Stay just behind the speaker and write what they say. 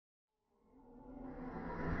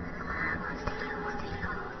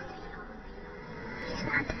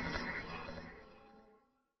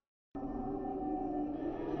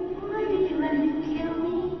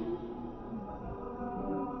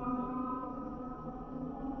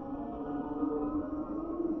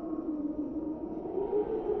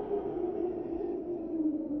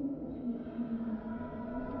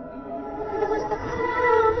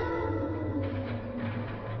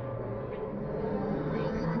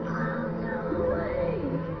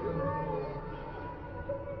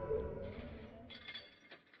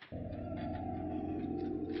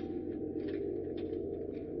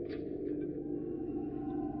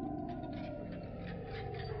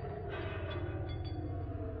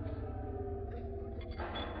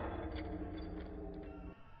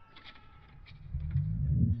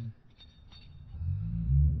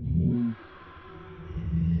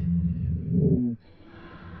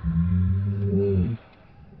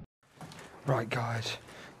Right guys,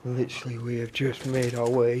 literally we have just made our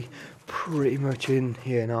way pretty much in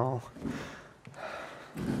here now.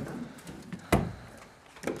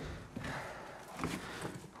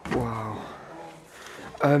 Wow.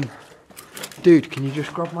 Dude, can you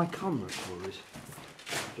just grab my camera for us?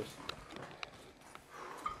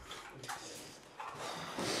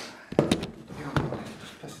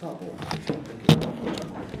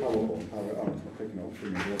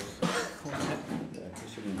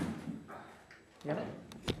 Yeah.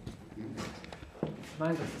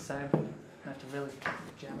 Mine's just the same. I have to really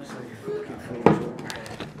jam it.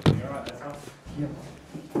 You alright there, Alf? Yeah.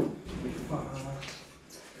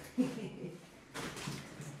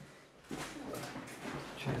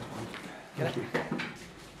 Cheers, man. Get it?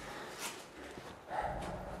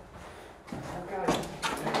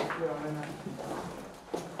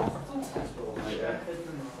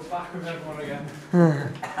 We're back with everyone again.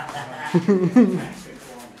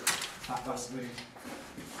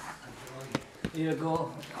 You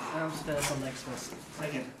go arms first or legs first?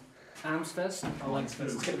 Second. Arms first or legs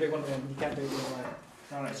first? It's going to be one of them. You can't do it the other way.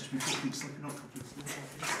 Alright, it's just me keep slipping up.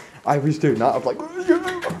 I was doing that, I'm like...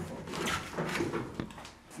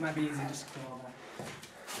 It might be easy just to go all that.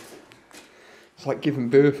 It's like giving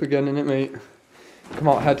birth again, innit, mate? Come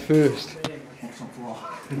out head first.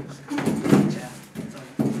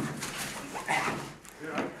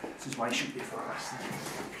 This is why you should be fast.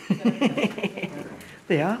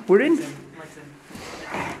 They are, we're in.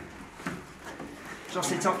 Shall I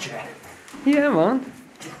sit top chair? Yeah, man.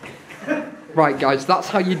 Right, guys, that's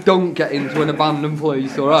how you don't get into an abandoned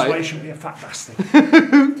place, That's why you alright? shouldn't be a fat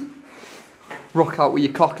bastard. Rock out with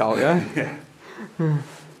your cock out, yeah? Yeah.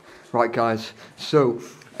 Right, guys, so,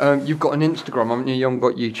 you've got an Instagram, haven't you? You haven't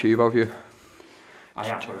got YouTube, have you? I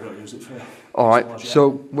have, but I don't use it for... Alright, so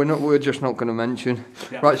we're just not going to mention.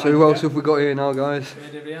 Yeah, Right, so who else have we got here now, guys?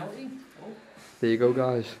 Bit of reality. There you go,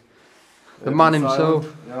 guys. The man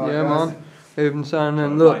himself. Yeah, man. Urban Sound,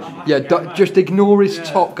 and look, yeah, just ignore his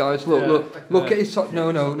top, guys. Look at his top.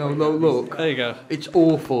 No, look. There you go. It's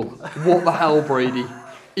awful. What the hell, Brady?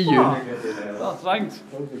 Ian. Oh, thanks.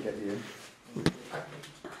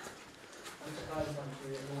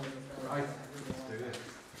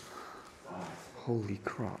 Holy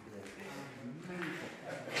crap.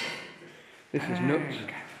 This is nuts,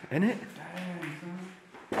 isn't it?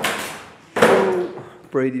 Oh,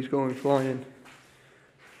 Brady's going flying.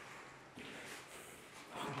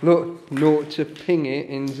 Look, naught to ping it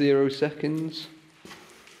in 0 seconds.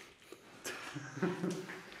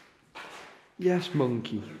 Yes,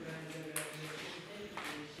 monkey.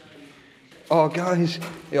 Oh, guys.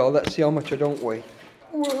 Yeah, let's see how much I don't weigh.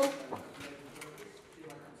 Whoa.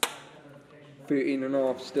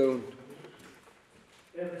 13.5 stone.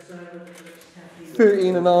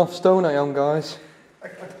 13.5 stone I am, guys.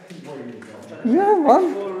 Yeah,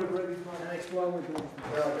 man.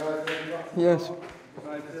 Yes.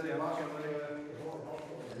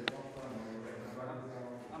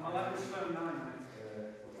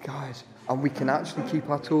 Guys, and we can actually keep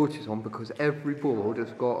our torches on because every door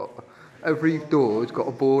has got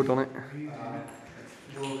a board on it.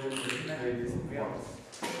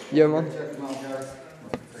 Yeah, man.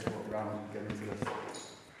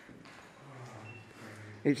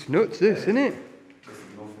 It's nuts, this, isn't it?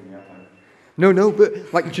 No,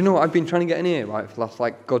 but like, do you know what? I've been trying to get in here, right, for the last,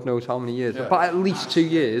 like, God knows how many years, but at least 2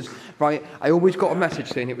 years, right? I always got a message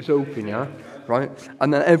saying it was open, yeah, right?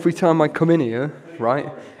 And then every time I come in here,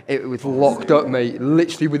 right, it was locked up, mate.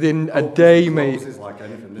 Literally within a day, mate.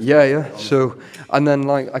 Yeah. So, and then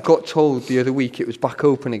like I got told the other week it was back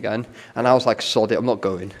open again, and I was like, sod it, I'm not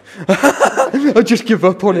going. I just give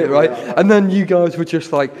up on it, right? And then you guys were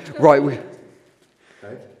just like, right, we.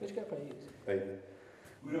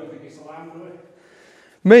 We don't think it's allowed, do we?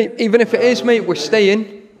 Mate, even if it is, mate, we're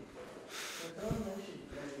staying.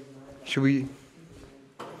 Should we?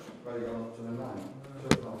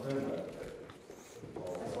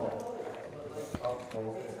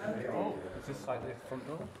 Is this like the front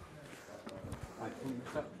door?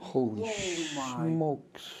 Holy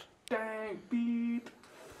smokes. Dang, beep.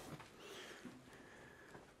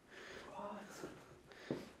 What?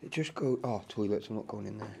 It just goes. Oh, toilets, I'm not going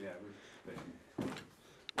in there. Yeah,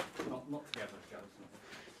 not together,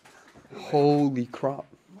 Holy crap.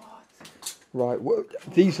 What? Right,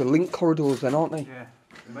 these are link corridors then, aren't they? Yeah.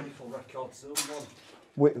 The medical records, the one.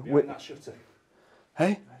 Wait. That shutter.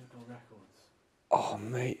 Hey? Medical records. Oh,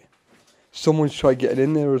 mate. Someone's tried getting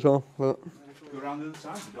in there as well. Look. Go around the other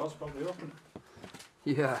side, the door's probably open.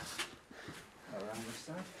 Yeah. Around this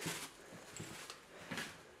side.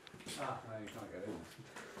 Ah, no, you can't get in.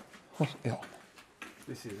 What's, yeah.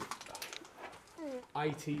 This is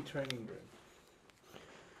IT training room.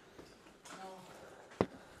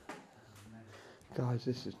 Guys,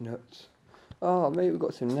 this is nuts. Oh, mate, we've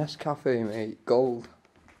got some Nescafe, mate. Gold.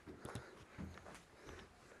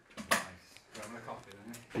 Nice. Having a coffee,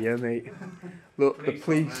 then, Yeah, mate. Look, the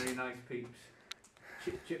police. Very nice peeps.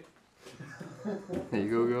 Chip chip. There you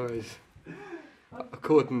go, guys.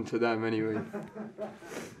 According to them, anyway. Where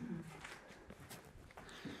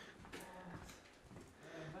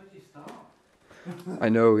did you start? I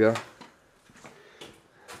know, yeah.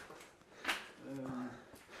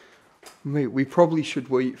 Mate, we probably should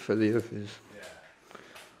wait for the others. Yeah.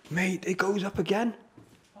 Mate, it goes up again.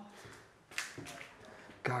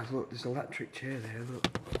 Guys, look, there's an electric chair there, look.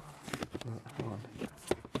 Look, hold on.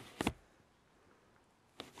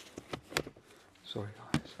 Sorry,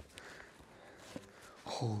 guys.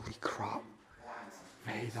 Holy crap.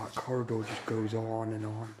 Mate, that corridor just goes on and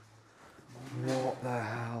on. What the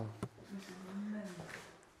hell?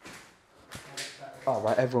 Oh,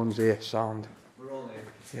 right, everyone's here, sound. We're all here.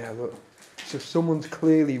 Yeah, look. So someone's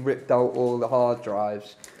clearly ripped out all the hard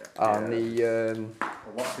drives and the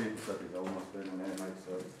What people said is almost been in there, mate,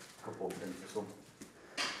 so a couple of things or something.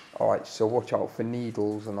 alright, so watch out for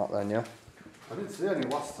needles and that then, yeah? I didn't see any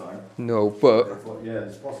last time. No, but Yeah,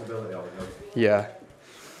 there's a possibility of it. yeah.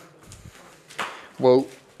 Well,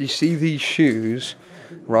 you see these shoes,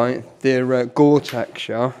 right? They're Gore-Tex,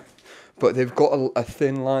 yeah? But they've got a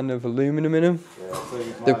thin line of aluminum in them. Yeah, so you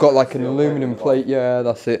They've might got like an feel aluminum pain plate, yeah,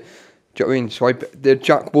 that's it. Do you know what I mean? So they're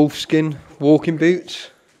Jack Wolfskin walking boots.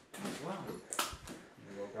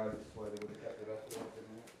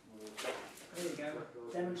 There you go.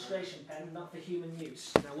 Demonstration pen, not for human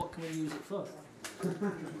use. Now, what can we use it for?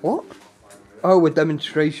 What? Oh, a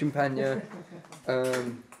demonstration pen, yeah.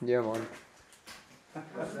 Yeah, man.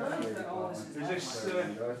 Is this,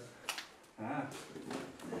 ah.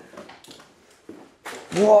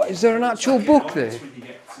 What? Is there an actual book there? When you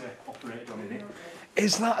get operated on in it.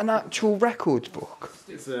 Is that an actual records book?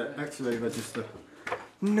 It's an X-ray register.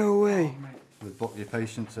 No way. We book your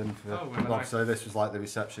patients in for, when like I say, this was like the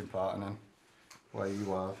reception part, and then where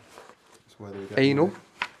you are, it's where they get Anal?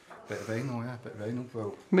 Bit of anal, yeah, bit of anal,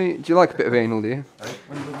 bro. Mate, do you like a bit of anal, do you? Hey,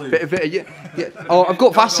 when did we leave? Bit of it, yeah. Oh, I've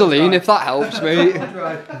got Vaseline if that helps, mate.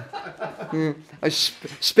 Yeah. I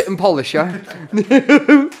spit and polish, yeah.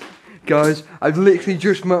 Guys, I've literally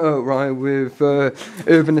just met up, right, with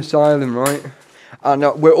Urban Asylum, right? And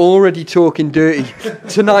we're already talking dirty.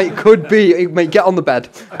 Tonight could be, mate, get on the bed.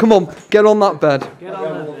 Come on, get on that bed. Get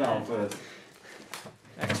on the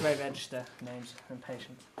X-ray register, names and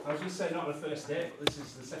patients. I was going to say not the first date, but this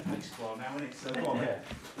is the second explore now, isn't it? So go on.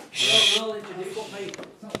 We'll all introduce what me.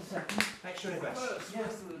 Not the second. X-ray best.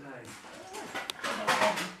 Yes, of the day.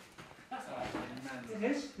 It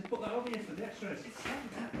is. They put that over here for the X-rays.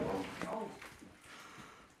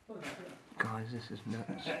 Guys, this is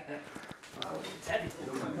nuts.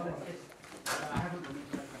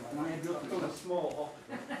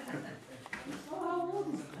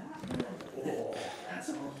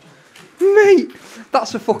 Mate,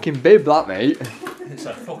 that's a fucking bib, that, mate. It's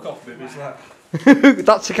a fuck off bib, is that?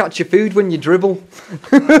 That's to catch your food when you dribble.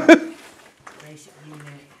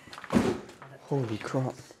 Holy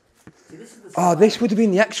crap. Oh, this would have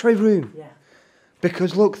been the X-ray room. Yeah.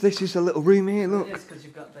 Because look, this is a little room here, look. It is, because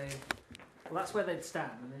you've got the... Well, that's where they'd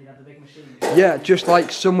stand, and then you'd have the big machine. Yeah, just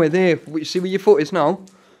like somewhere there. See where your foot is now?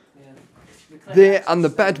 Yeah. There, and the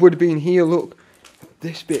bed would have been here, look.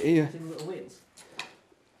 This bit here. In little wheels.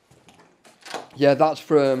 Yeah, that's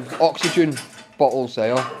from oxygen bottles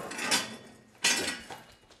there. Right,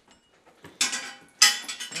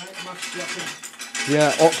 mash dropping.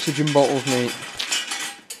 Yeah, oxygen bottles, mate.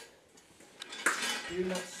 Do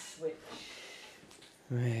not switch.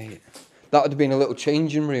 Mate. That would have been a little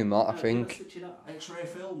changing room, that, I think. Switch it up. X-ray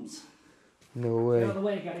films. No Get way. out of the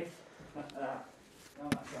way, Gary. No,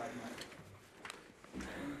 that's right, mate.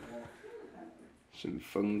 Some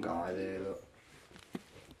fun guy there, look.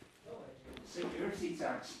 Security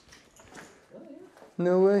tags.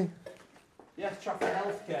 No way. Yeah, Trafford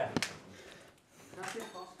Healthcare.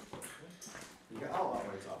 You get out that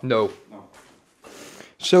way, Tom? No. No.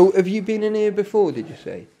 So, have you been in here before, did you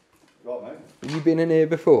say? Right, mate? Have you been in here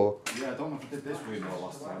before? Yeah, I don't know if I did this room or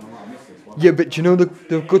last time. I might have missed this one. Yeah, but do you know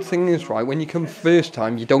the good thing is, right, when you come first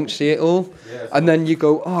time, you don't see it all. Yeah, And then you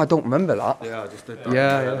go, oh, I don't remember that. yeah, I just did that.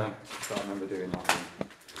 Yeah, yeah. Then. I don't remember doing that.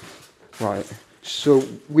 Right. So,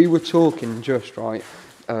 we were talking just, right,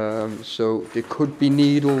 so there could be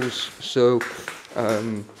needles, so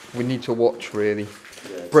we need to watch, really.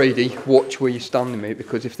 Yeah, Brady, watch where you're standing, mate,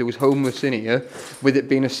 because if there was homeless in here, with it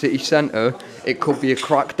being a city centre, it could be a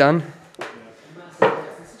crack den.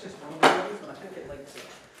 This is just one of the ones, but I think it like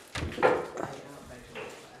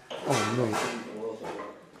mate.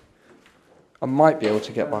 I might be able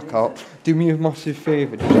to get back out. Do me a massive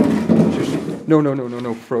favour, just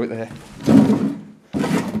no, throw it there.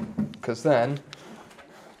 Because then,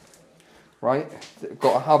 right,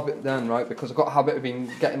 got a habit then, right, because I've got a habit of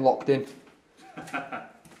getting locked in.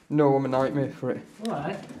 No, I'm a nightmare for it.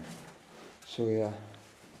 Alright. So yeah,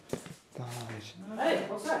 guys. Hey,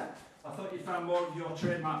 what's that? I thought you found more of your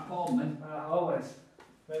trademark porn then. Always.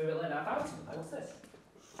 Maybe a bit later. I found something. What's this?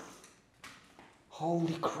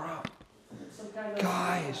 Holy crap. Some kind of...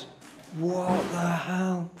 Guys, what the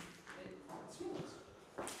hell?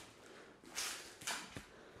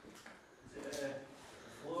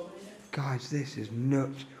 Guys, this is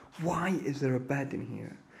nuts. Why is there a bed in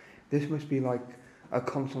here? This must be like a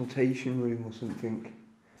consultation room or something.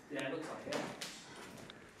 Yeah, it looks like it.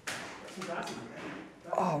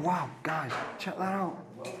 Oh wow, guys, check that out.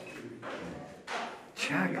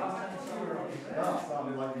 Check.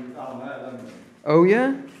 Oh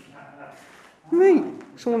yeah? Mate,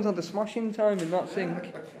 someone's had a smashing time in that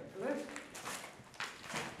thing.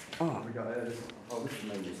 Oh.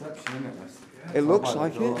 It looks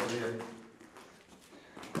like it.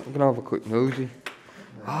 I'm gonna have a quick nosy.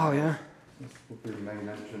 Oh yeah. This will be the main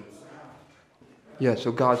entrance. Yeah,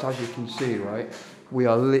 so guys, as you can see, right, we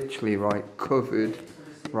are literally, right, covered,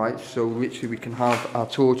 right, so literally we can have our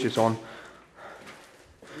torches on,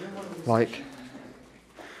 like...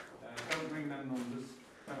 Don't bring them numbers.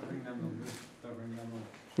 Don't bring them numbers. Don't bring them numbers.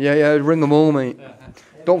 Yeah, ring them all, mate. Yeah.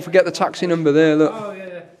 Don't forget the taxi number there, look. Oh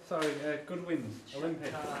yeah, sorry, good wins,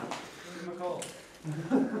 Olympic. Give him a call.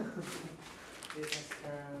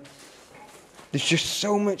 There's just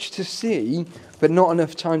so much to see, but not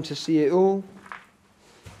enough time to see it all.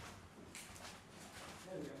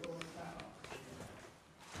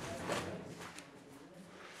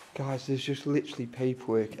 Guys, there's just literally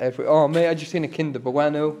paperwork every... Oh, mate, I just seen a Kinder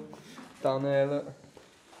Bueno down there, look.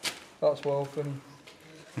 That's well funny.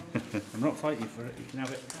 I'm not fighting for it, you can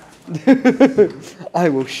have it. I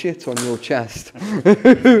will shit on your chest. You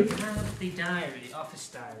have the diary, the office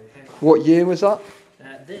diary. Here. What year was that?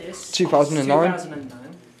 This 2009?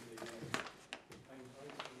 2009.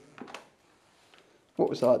 What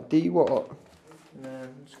was that? D what? No,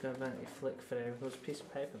 I'm just going back and flick through. There's a piece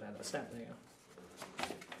of paper there, that's that, there you go.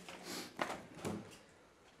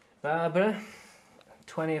 Barbara,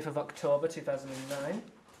 20th of October 2009.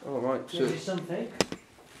 Oh, right. So, Gives you something.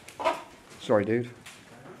 sorry, dude.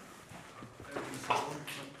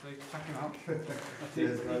 Check him out. There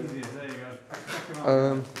you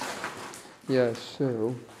go. Yeah,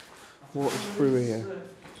 so, what is through here?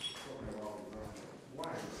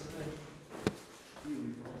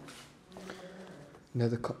 No,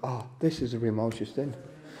 oh, this is the room I was just in.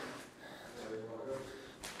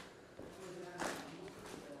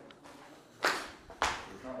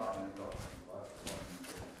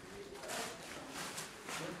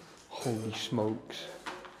 Holy smokes.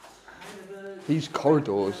 These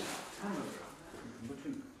corridors.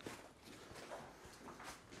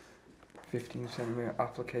 15cm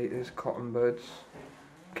applicators, cotton buds,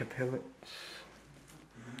 capillets.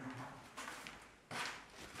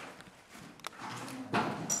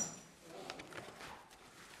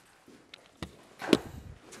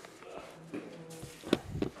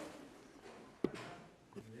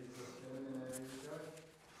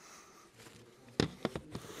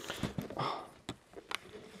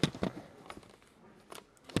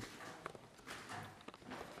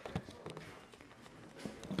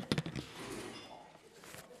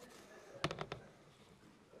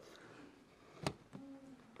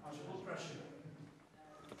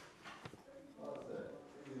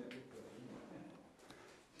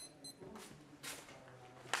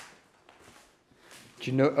 Do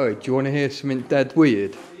you know? Oh, do you want to hear something dead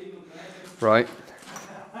weird? Right.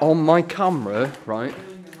 On my camera, right.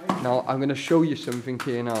 Now I'm going to show you something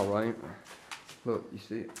here now, right. Look, you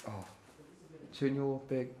see it? Oh, turn your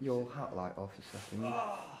hat light off a second.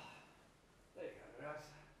 Oh, there you go, guys.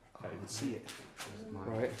 I can see it.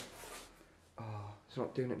 Right. Oh, it's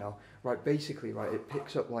not doing it now. Right. Basically, right. It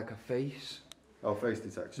picks up like a face. Oh, face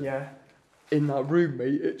detection. Yeah. In that room,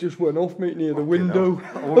 mate, it just went off, mate, near the window.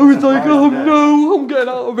 I was like, oh no, I'm getting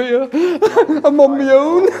out of here. I'm on my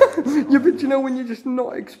own. Yeah, but you know when you're just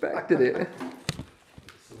not expecting it.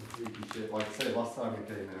 Some freaky shit. Like I say, last time we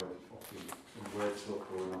came here, there was fucking some weird stuff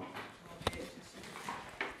going on.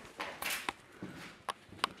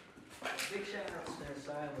 Big shout out to their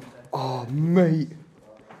silence. Oh, mate.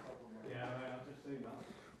 Yeah, I've just seen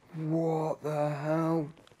that. What the hell?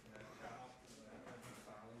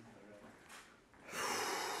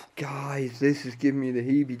 Guys, this is giving me the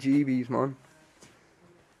heebie-jeebies, man.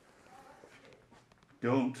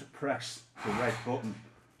 Don't press the red button.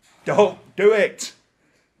 Don't do it.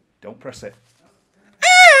 Don't press it.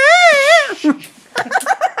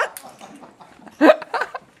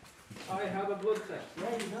 I had a blood test.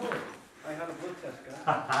 Yeah, you know it. I had a blood test,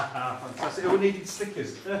 guys. Fantastic. Who needed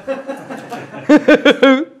stickers? There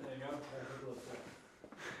you go.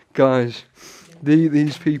 Guys,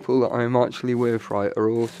 these people that I'm actually with, right, are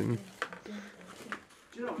awesome.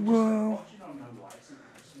 Whoa.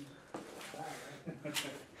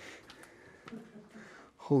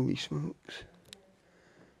 Holy smokes.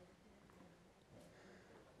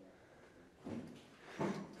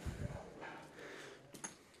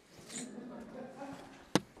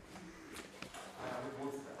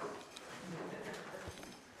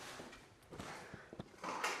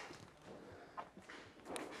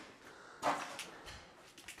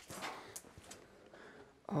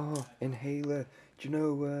 Oh, inhaler. Do you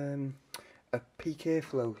know a PK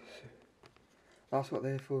float? That's what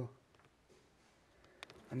they're for.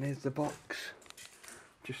 And there's the box.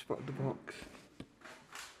 Just spotted the box.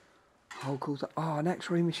 How cool's that? Oh, an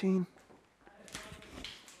X-ray machine.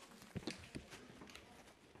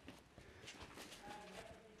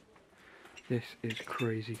 This is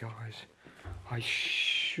crazy, guys. I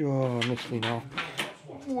sure honestly now.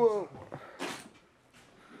 Whoa.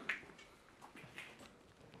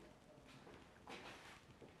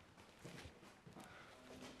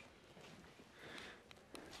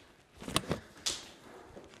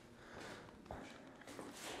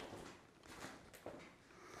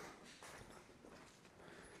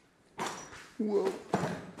 Whoa.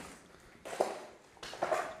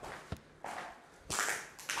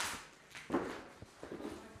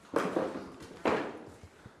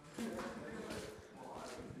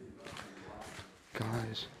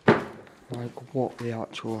 Guys, like what the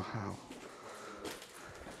actual hell?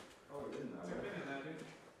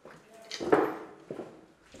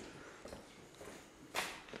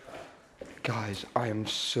 Guys, I am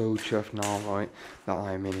so chuffed now, right, that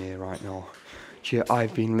I'm in here right now. Gee,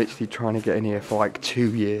 I've been literally trying to get in here for like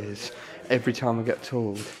 2 years. Every time I get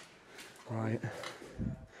told, right?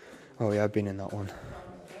 Oh yeah, I've been in that one.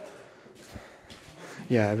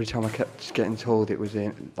 Yeah, every time I kept getting told it was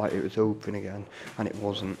in, like it was open again, and it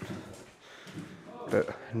wasn't. But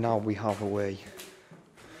now we have a way.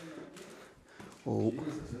 Oh.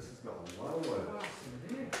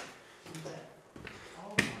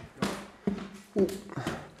 Ooh.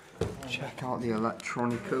 Check out the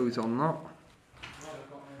electronicos on that.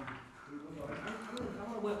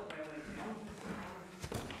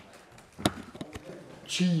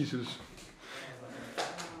 Jesus.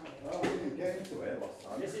 Well, we didn't get into it last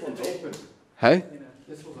time. This one's open. Hey?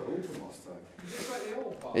 This was open last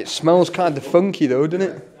time. It smells kind of funky though, doesn't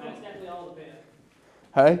it? No, it's definitely all the beer.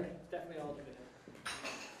 Hey? It's definitely all the beer.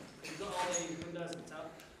 You've got all the windows at the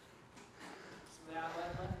top. Some of the outlet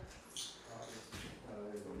there.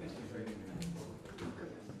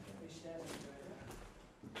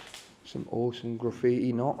 Some awesome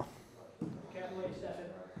graffiti, not? Careful where you step in.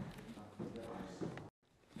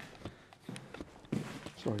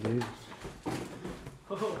 Sorry, dude.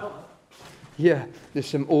 Oh, hello. Yeah, there's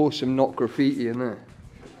some awesome not graffiti in there.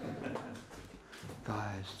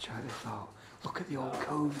 Guys, check this out. Look at the old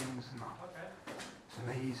covings and that. It's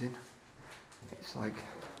amazing. It's like...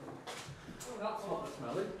 Oh, that's what the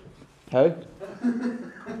smell is. Hey?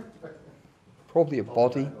 Probably a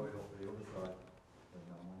body.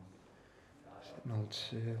 An old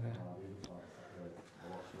server.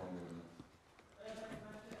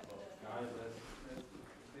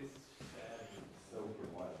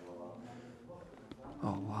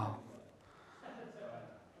 Oh wow.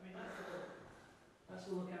 That's a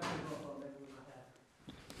look out for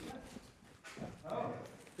the oh.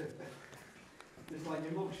 It's like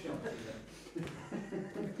your mug shot,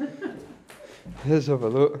 Let's have a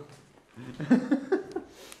look.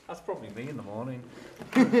 That's probably me in the morning.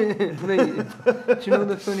 Mate, do you know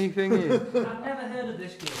the funny thing is? I've never heard of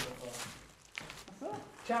this game before.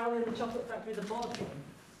 Charlie and the Chocolate Factory, the board game.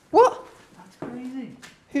 What? That's crazy.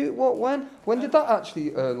 Who? What? When? When did that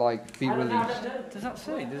actually like be I don't released? know. Does that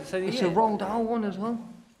say? Does it say the It's year? a rolled out one as well.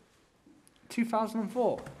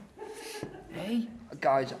 2004. Hey,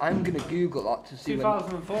 guys, I'm gonna Google that to see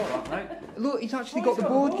 2004, that mate. when. Look, he's actually got the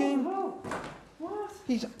board game. What?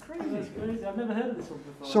 He's. Crazy. That's crazy. I've never heard of this one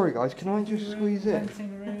before. Sorry, guys, can I just squeeze in?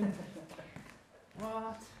 Fencing room.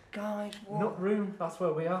 What? Guys, what? Nut room. That's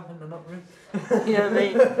where we are, in the nut room. Yeah,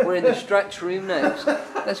 mate. We're in the stretch room next.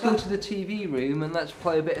 Let's go to the TV room and let's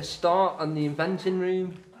play a bit of Start and the inventing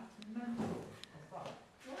room.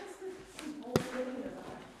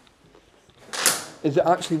 Is it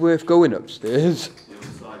actually worth going upstairs?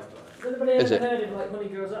 Does anybody Anybody Is ever it? heard of like Honey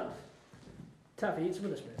Grows Up? Taffy, eat some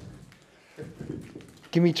of this, mate.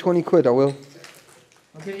 Give me 20 quid, I will.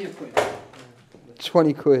 I'll give you a quid.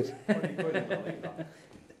 20 quid. 20 quid.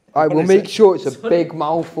 I will make sure it's a big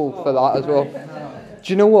mouthful for that as well.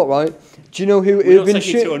 Do you know what, right? Do you know who We'll Urban take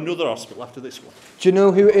you to Sherman? another hospital after this one. Do you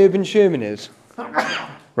know who Urban Sherman is?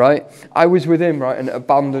 Right? I was with him, right, in an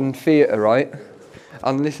abandoned theatre, right?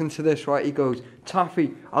 And listen to this, right? He goes,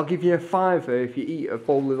 Taffy, I'll give you a £5 if you eat a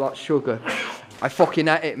bowl of that sugar. I fucking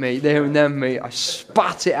ate it, mate, there and then, mate. I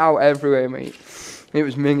spat it out everywhere, mate. It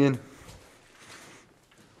was minging.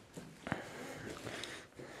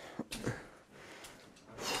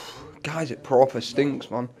 Guys, it proper stinks,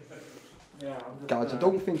 man. Yeah, Guys, I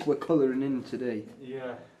don't think we're colouring in today.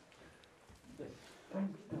 Yeah.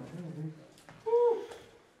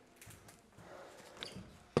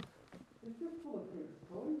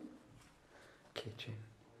 Kitchen.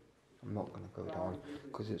 I'm not going to go down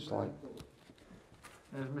because it's like.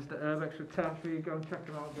 There's Mr. Urbex with Taffy. Go and check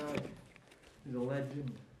him out, guys. He's a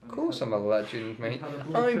legend. Of course, I'm a legend, mate. Had a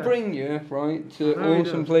blood I test. bring you right to I know he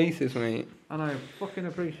awesome does. places, mate. And I fucking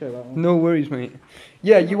appreciate that one. No worries, mate.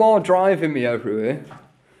 Yeah, you are driving me everywhere.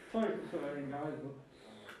 Sorry for swearing, guys, but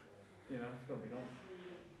you know, it's got to be done.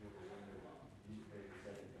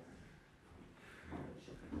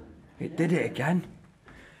 It did it again.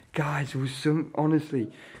 Guys, there was some,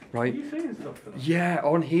 honestly, Are right? you saying stuff for that? Yeah,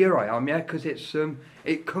 on here I am, yeah, because it's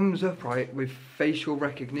it comes up, right, with facial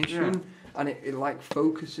recognition, and it like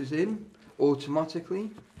focuses in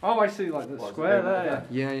automatically. Oh, I see, like the What, square it's a bit there.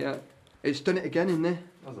 Yeah, yeah. It's done it again in there.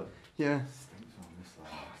 Was it? Yeah.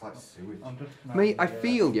 It's like sewage. I'm just Mate, I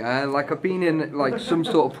feel, yeah, like I've been in like some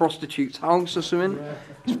sort of prostitute's house or something.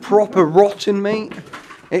 It's proper rotten, mate.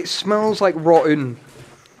 It smells like rotten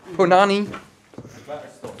punani. It's better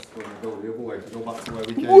stop going and go the other way to go back to where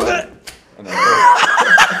we came What? from. And then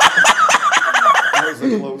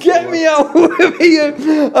go. Get me out of here!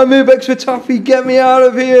 I'm Urbex for Taffy, get me out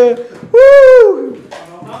of here! Woo!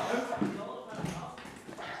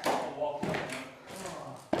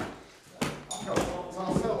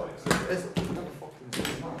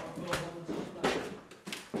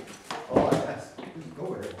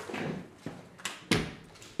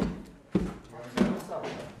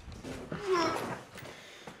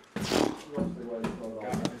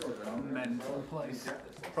 mental place.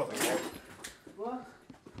 Probably. What?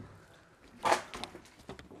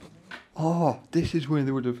 Oh, this is where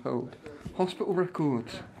they would have held hospital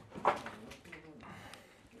records.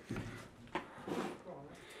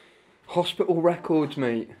 Hospital records,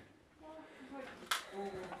 mate.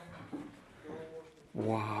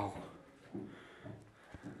 Wow.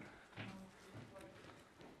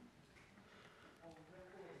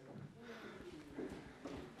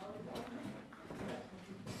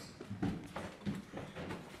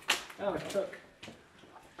 Oh, it took.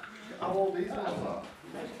 How old these ones are?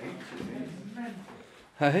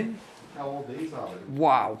 Hey? How old these are?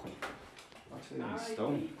 Wow. Actually, in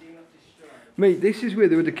stone. Mate, this is where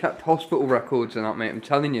they would have kept hospital records and that, mate. I'm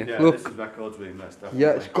telling you. Yeah, Look. this is records being messed up. Yeah,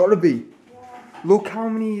 it's got to be. Look how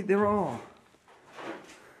many there are.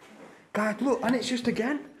 Guys, look, and it's just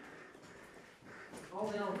again.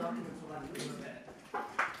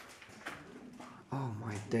 Oh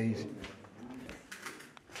my days.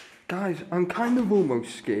 Guys, I'm kind of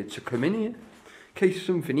almost scared to come in here. In case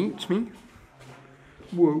something eats me.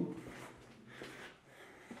 Whoa.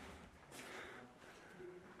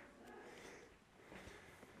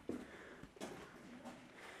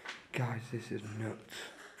 Guys, this is nuts.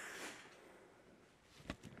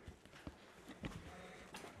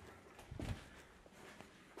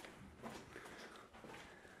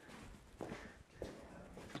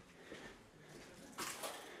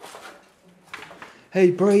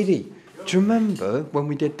 Hey Brady, do you remember when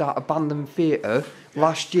we did that abandoned theatre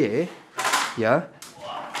last year? Yeah?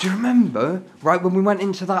 Do you remember, right, when we went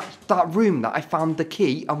into that room that I found the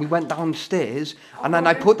key and we went downstairs and then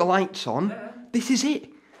I put the lights on? This is it.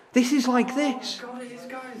 This is like this. God, it is,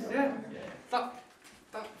 guys. Yeah. That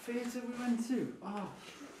theatre we went to. Oh.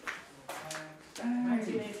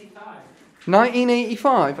 1985.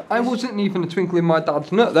 1985? I wasn't even a twinkle in my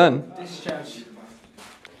dad's nut then. Discharge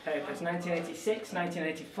papers. 1986,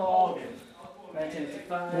 1984,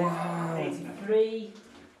 1985, Wow. 83.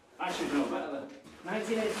 I should know better than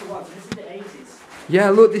 1981. So this is the 80s. Yeah,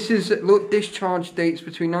 look, this is, look, discharge dates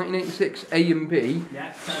between 1986 A and B.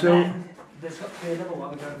 Yeah. So- then there's got to be another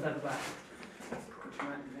one going further back. Which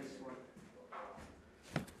might be this one.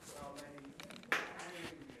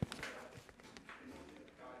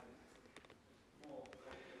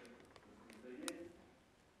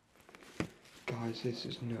 Guys, this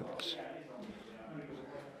is nuts.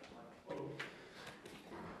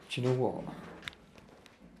 Do you know what?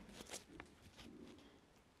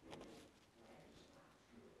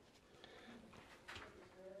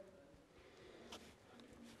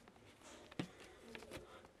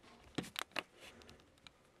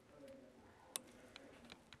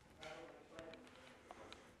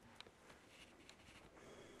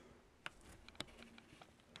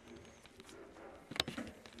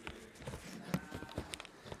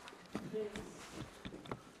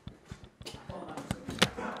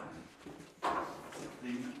 The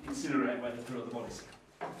incinerator where they throw the bodies.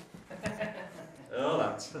 Oh,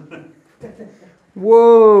 that's.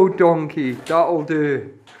 Whoa, donkey. That'll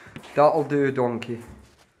do. That'll do, donkey.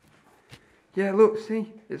 Yeah, look,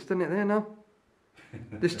 see? It's done it there now.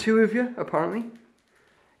 There's two of you, apparently.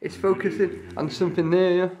 It's focusing on something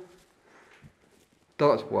there, yeah?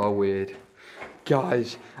 That's well weird.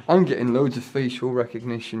 Guys, I'm getting loads of facial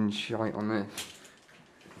recognition shite on this.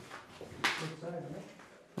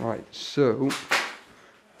 Right, so...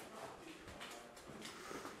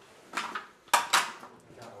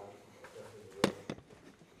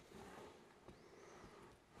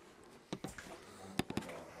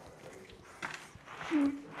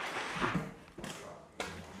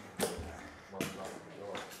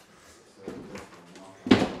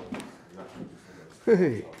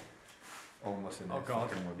 Hey. Oh God,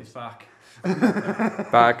 he's back.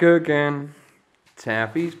 Back again.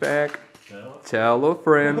 Taffy's back. Tell a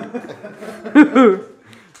friend.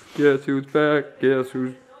 Guess who's back? Guess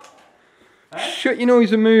who's... Shut your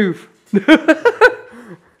noise and move.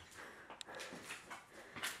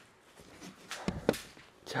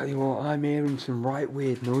 Tell you what, I'm hearing some right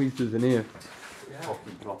weird noises in here.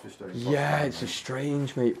 Yeah, it's a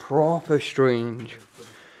strange, mate. Proper strange.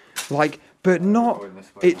 Like, but not...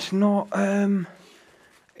 It's not,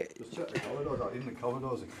 Just check the corridors out. Even the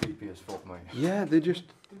corridors are creepy as fuck, mate. Yeah, they're just...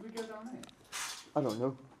 Did we go down there? I don't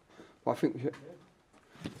know. But I think we should...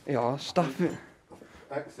 Yeah, stuff it.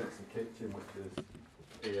 Exits the kitchen, which is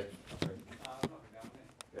here, I think.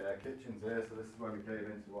 Yeah, kitchen's here, so this is where we came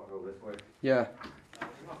in, so what, go this way? Yeah.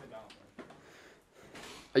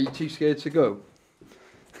 Are you too scared to go?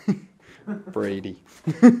 Brady.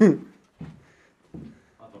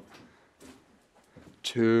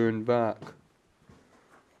 Turn back.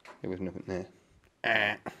 There was nothing there.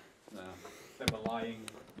 No. They were lying,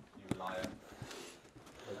 you liar.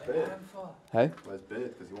 Where's Bait? Hey? Where's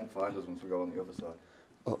Bait? Because he won't find us once we go on the other side.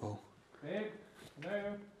 Uh-oh. Babe,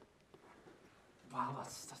 hello. Wow,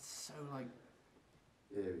 that's so like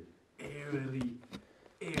Eerie.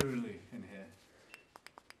 Eerily in here.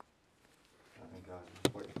 I think guys,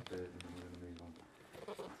 just wait for Bait and then we're going to move on.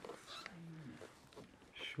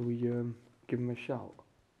 Shall we give him a shout?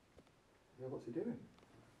 Yeah, what's he doing?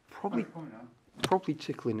 Probably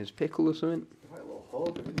tickling his pickle or something. Quite a little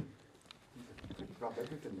hog, isn't he? He can grab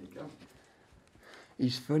everything that he can.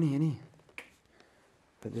 He's funny, isn't he?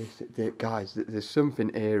 But guys, there's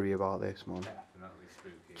something eerie about this, man. Definitely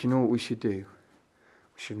spooky. Do you know what we should do?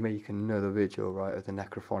 We should make another video, right, of the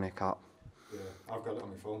necrophonic app. Yeah, I've got it on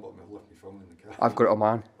my phone, but I've left my phone in the car. I've got it on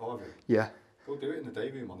mine. Oh, have you? Yeah. Go do it in the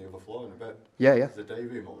day room on the other floor in a bit. Yeah, yeah. There's a day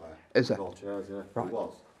room up there. Is there? With all chairs, yeah. Right. It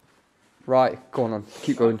was. Right, go on.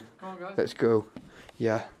 Keep going. Come on, guys. Let's go.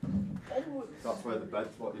 Yeah. That's where the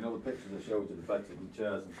beds, what you know, the pictures I showed you, the beds and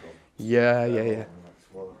chairs and stuff. Yeah. On the next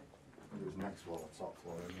floor. It was next floor, the top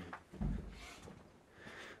floor.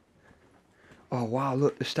 Oh, wow,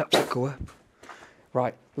 look, the steps that go up.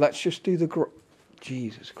 Right, let's just do the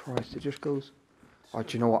Jesus Christ, it just goes... Oh,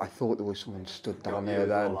 do you know what? I thought there was someone stood down there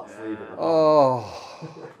then. Oh.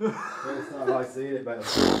 First time I see it, better.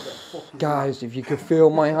 Guys, if you could feel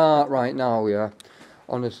my heart right now, yeah.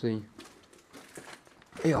 Honestly.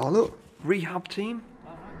 Yeah, look, rehab team.